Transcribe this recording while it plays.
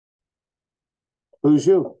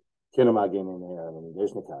Bonjour, and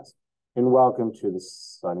welcome to the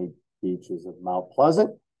sunny beaches of Mount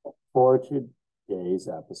Pleasant for today's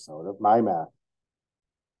episode of My Math.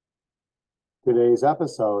 Today's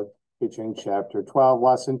episode featuring Chapter 12,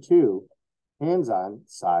 Lesson 2, Hands-on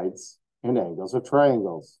Sides and Angles of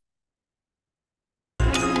Triangles.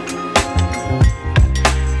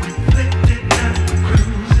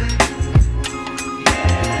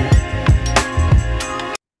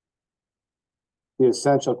 The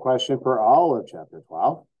essential question for all of Chapter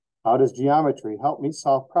 12, how does geometry help me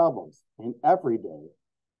solve problems in everyday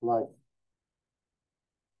life?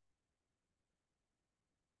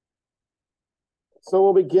 So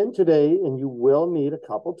we'll begin today, and you will need a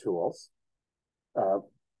couple tools. A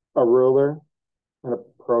ruler and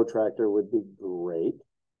a protractor would be great.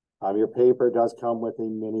 Your paper does come with a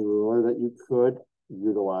mini ruler that you could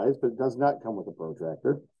utilize, but it does not come with a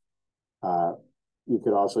protractor. You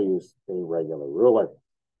could also use a regular ruler.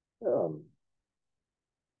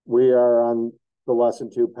 We are on the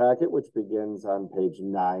Lesson 2 packet, which begins on page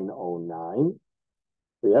 909.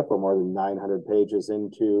 So yep, we're more than 900 pages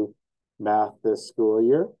into math this school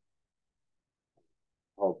year.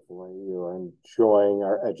 Hopefully you are enjoying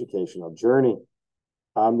our educational journey.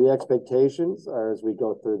 The expectations are, as we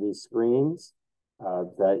go through these screens,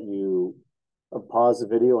 that you pause the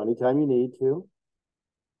video anytime you need to,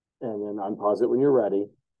 and then unpause it when you're ready,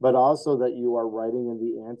 but also that you are writing in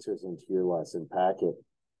the answers into your lesson packet.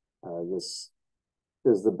 This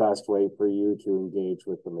is the best way for you to engage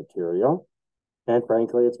with the material. And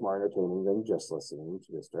frankly, it's more entertaining than just listening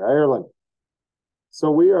to Mr. Ireland.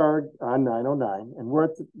 So we are on 909, and we're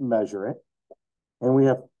at the measure it. And we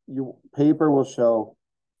have, your paper will show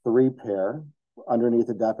 3 pair underneath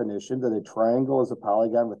the definition that a triangle is a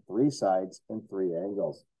polygon with 3 sides and 3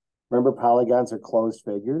 angles. Remember, polygons are closed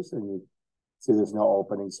figures, and you see there's no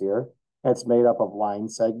openings here. It's made up of line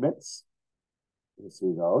segments. You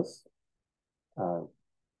see those.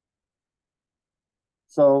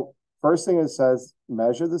 So first thing it says,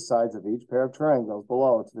 measure the sides of each pair of triangles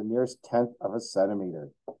below to the nearest 1/10 of a centimeter.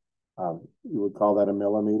 You would call that a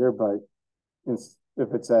millimeter, but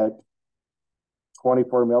if it's at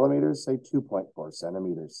 24 millimeters, say 2.4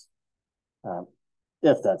 centimeters.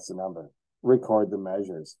 If that's the number, record the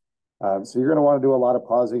measures. So you're going to want to do a lot of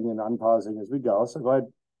pausing and unpausing as we go. So go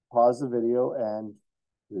ahead, pause the video and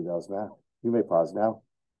do those now. You may pause now.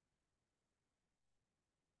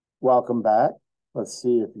 Welcome back. Let's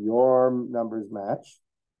see if your numbers match.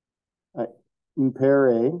 In pair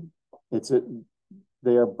A,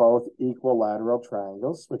 they are both equilateral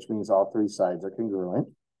triangles, which means all 3 sides are congruent.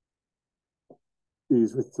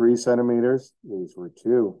 These were 3 centimeters. These were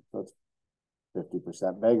 2. So it's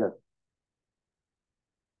 50% bigger.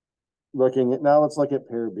 Now let's look at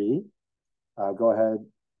pair B. Go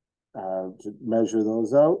ahead to measure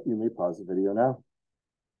those out. You may pause the video now.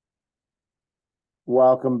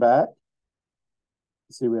 Welcome back.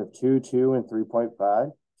 See, we have 2, 2, and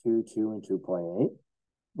 3.5, 2, 2, and 2.8.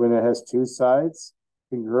 When it has 2 sides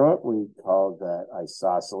congruent, we call that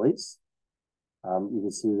isosceles. You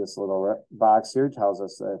can see this little box here tells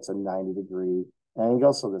us that it's a 90-degree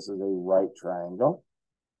angle, so this is a right triangle.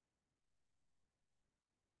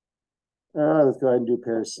 All right, let's go ahead and do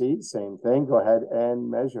pair C. Same thing. Go ahead and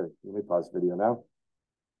measure. You may pause the video now.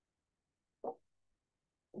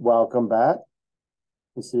 Welcome back.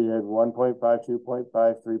 You see you had 1.5, 2.5,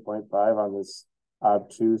 3.5 on this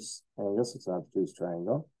obtuse angle. So it's an obtuse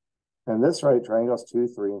triangle. And this right triangle is 2,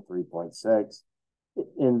 3, and 3.6.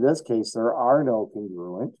 In this case, there are no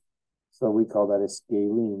congruent. So we call that a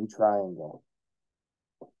scalene triangle.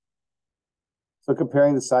 So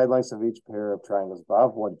comparing the side lengths of each pair of triangles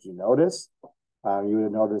above, what did you notice? You would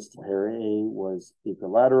have noticed pair A was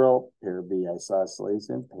equilateral, pair B isosceles,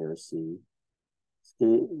 and pair C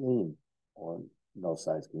scalene, or no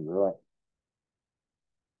sides congruent.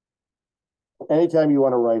 Anytime you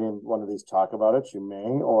want to write in one of these talk about it, you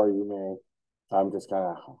may, or you may just kind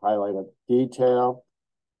of highlight a detail.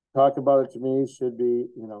 Talk about it to me should be,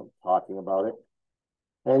 talking about it.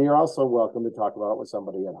 And you're also welcome to talk about it with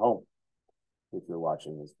somebody at home if you're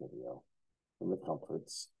watching this video in the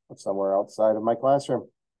comforts of somewhere outside of my classroom.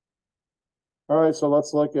 All right, so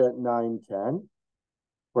let's look at 910.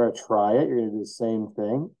 We're going to try it. You're going to do the same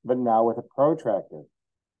thing, but now with a protractor.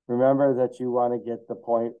 Remember that you want to get the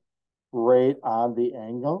point right on the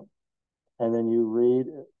angle, and then you read.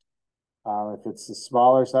 If it's the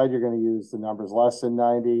smaller side, you're going to use the numbers less than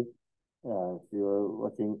 90. If you're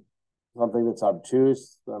looking something that's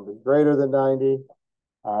obtuse, the number greater than 90.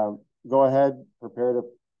 Go ahead, prepare to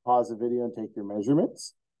pause the video and take your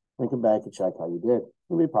measurements, and come back and check how you did.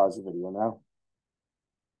 Let me pause the video now.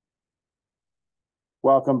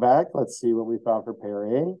 Welcome back. Let's see what we found for pair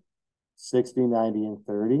A. 60, 90, and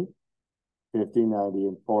 30. 50, 90,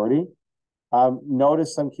 and 40.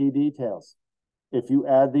 Notice some key details. If you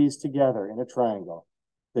add these together in a triangle,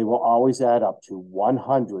 they will always add up to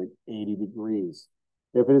 180 degrees.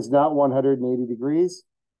 If it is not 180 degrees,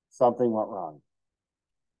 something went wrong.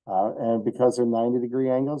 And because they're 90-degree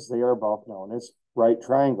angles, they are both known as right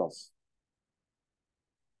triangles.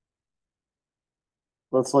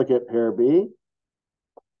 Let's look at pair B.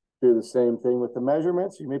 Do the same thing with the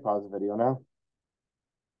measurements. You may pause the video now.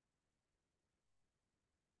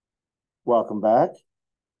 Welcome back.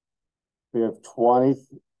 We have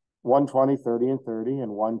 120, 30, and 30,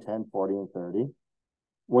 and 110, 40, and 30.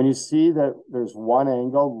 When you see that there's one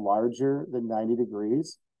angle larger than 90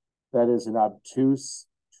 degrees, that is an obtuse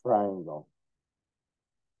triangle.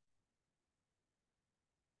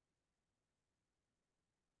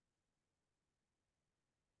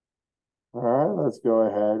 All right, let's go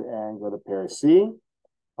ahead and go to pair C.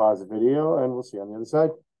 Pause the video, and we'll see you on the other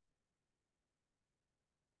side.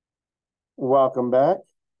 Welcome back.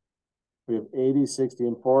 We have 80, 60,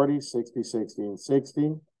 and 40, 60, 60, and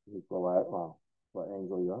 60. Equal that, well, what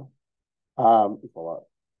angle you are. Equal that.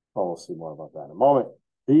 Oh, we'll see more about that in a moment.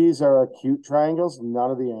 These are acute triangles. None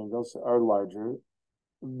of the angles are larger,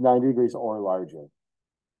 90 degrees or larger.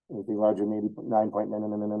 Anything larger than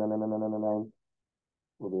 89.9999999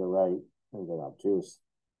 will be a right, and then obtuse.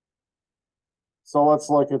 So let's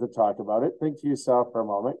look at the talk about it. Think to yourself for a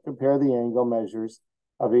moment. Compare the angle measures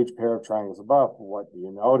of each pair of triangles above. What do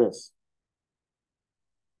you notice?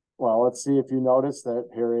 Well, let's see if you notice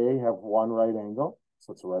that pair A have one right angle.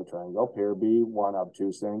 So it's a right triangle. Pair B, one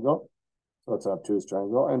obtuse angle. So it's an obtuse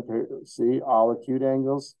triangle. And pair C, all acute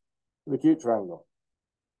angles, the acute triangle.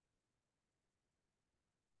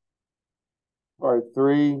 Part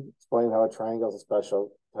 3, explain how a triangle is a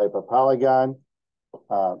special type of polygon.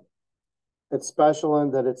 It's special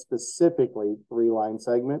in that it's specifically 3 line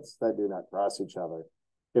segments that do not cross each other.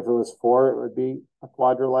 If it was 4, it would be a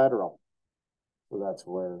quadrilateral. So that's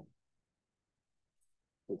where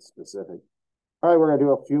it's specific. All right, we're going to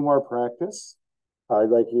do a few more practice. I'd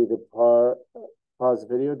like you to pause the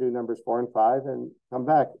video, do numbers 4 and 5, and come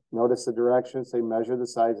back. Notice the directions. They measure the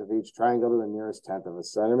sides of each triangle to the nearest 1/10 of a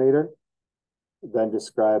centimeter. Then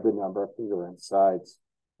describe the number of congruent sides.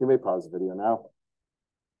 You may pause the video now.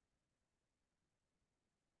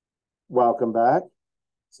 Welcome back.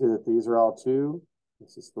 See that these are all 2.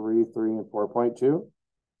 This is 3, 3, and 4.2.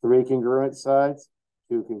 3 congruent sides,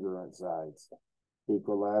 2 congruent sides.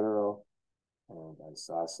 Equilateral and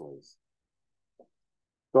isosceles.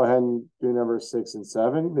 Go ahead and do numbers 6 and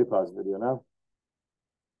 7. You may pause the video now.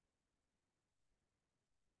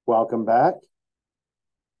 Welcome back.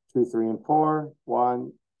 2, 3, and 4.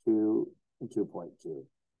 1, 2, and 2.2.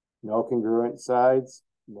 No congruent sides,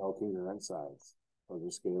 no congruent sides. Those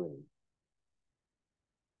are scaling.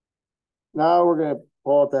 Now we're going to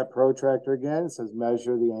pull out that protractor again. It says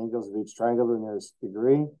measure the angles of each triangle to the nearest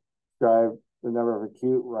degree. Describe the number of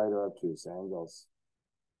acute, right, or obtuse angles.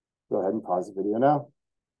 Go ahead and pause the video now.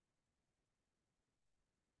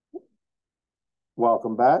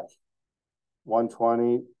 Welcome back.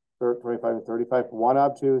 120, 25, and 35. 1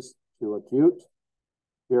 obtuse, 2 acute.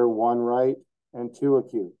 Here, 1 right and 2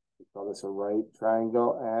 acute. We call this a right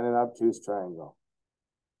triangle and an obtuse triangle.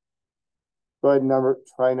 Go ahead and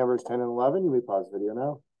try numbers 10 and 11. You may pause the video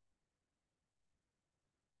now.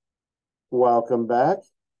 Welcome back.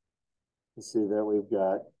 You see that we've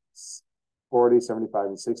got 40, 75,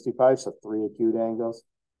 and 65, so 3 acute angles.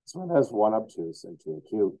 This one has 1 obtuse and 2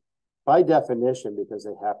 acute. By definition, because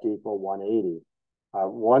they have to equal 180,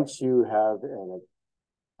 once you have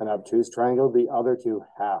an obtuse triangle, the other 2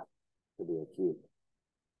 have to be acute.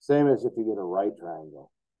 Same as if you get a right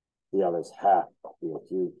triangle, the others have to be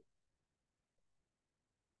acute.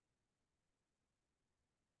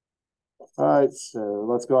 All right, so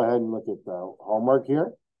let's go ahead and look at the homework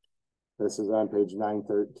here. This is on page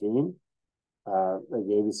 913. They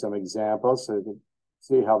gave you some examples so you can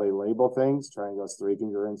see how they label things. Triangles, 3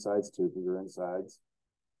 congruent sides, 2 congruent sides,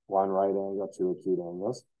 1 right angle, 2 acute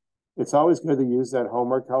angles. It's always good to use that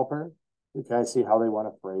homework helper to kind of see how they want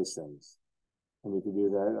to phrase things. And you can do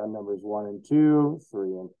that on numbers 1 and 2,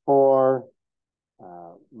 3 and 4.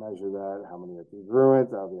 Measure that, how many are congruent.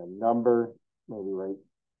 That'll be a number, maybe right.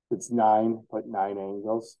 If it's 9, put 9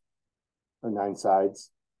 angles or 9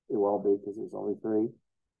 sides. It won't be because there's only 3.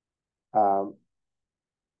 And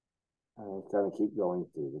kind of keep going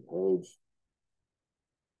through the page.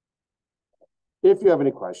 If you have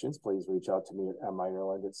any questions, please reach out to me at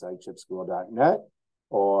mireland@sidechipschool.net,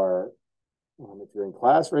 or if you're in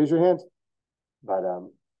class, raise your hand. But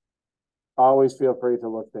always feel free to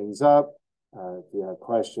look things up. If you have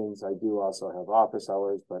questions, I do also have office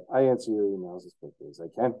hours, but I answer your emails as quickly as I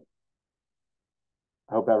can.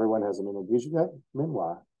 I hope everyone has a minute.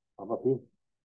 Meanwhile, how about you?